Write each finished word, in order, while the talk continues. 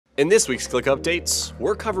In this week's Click Updates,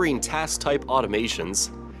 we're covering task type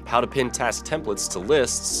automations, how to pin task templates to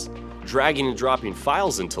lists, dragging and dropping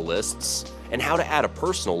files into lists, and how to add a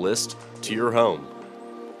personal list to your home.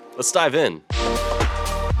 Let's dive in.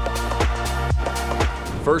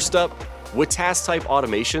 First up, with task type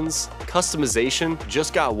automations, customization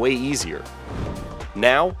just got way easier.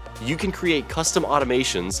 Now, you can create custom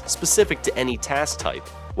automations specific to any task type,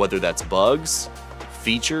 whether that's bugs,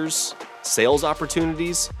 features, sales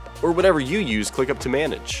opportunities, or whatever you use ClickUp to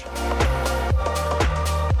manage.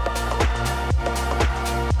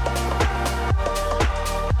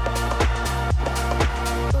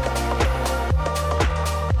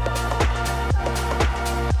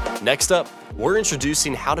 Next up, we're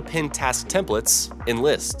introducing how to pin task templates in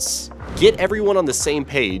lists. Get everyone on the same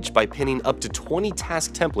page by pinning up to 20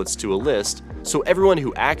 task templates to a list so everyone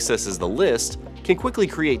who accesses the list can quickly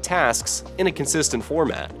create tasks in a consistent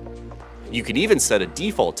format. You can even set a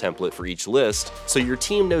default template for each list so your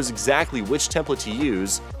team knows exactly which template to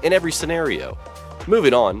use in every scenario.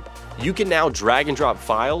 Moving on, you can now drag and drop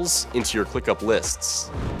files into your ClickUp lists.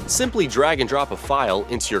 Simply drag and drop a file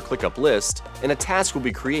into your ClickUp list and a task will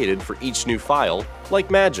be created for each new file, like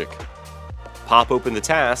magic. Pop open the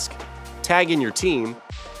task, tag in your team,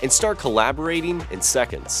 and start collaborating in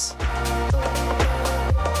seconds.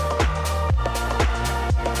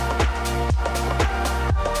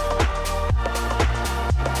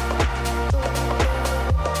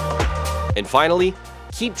 And finally,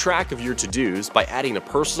 keep track of your to-dos by adding a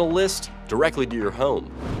personal list directly to your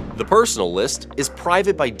home. The personal list is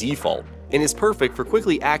private by default and is perfect for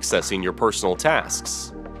quickly accessing your personal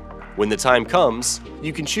tasks. When the time comes,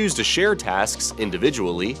 you can choose to share tasks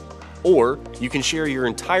individually, or you can share your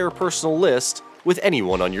entire personal list with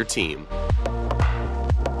anyone on your team.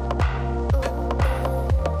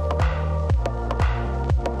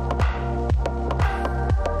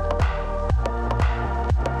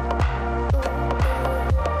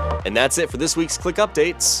 And that's it for this week's Click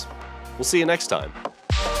Updates. We'll see you next time.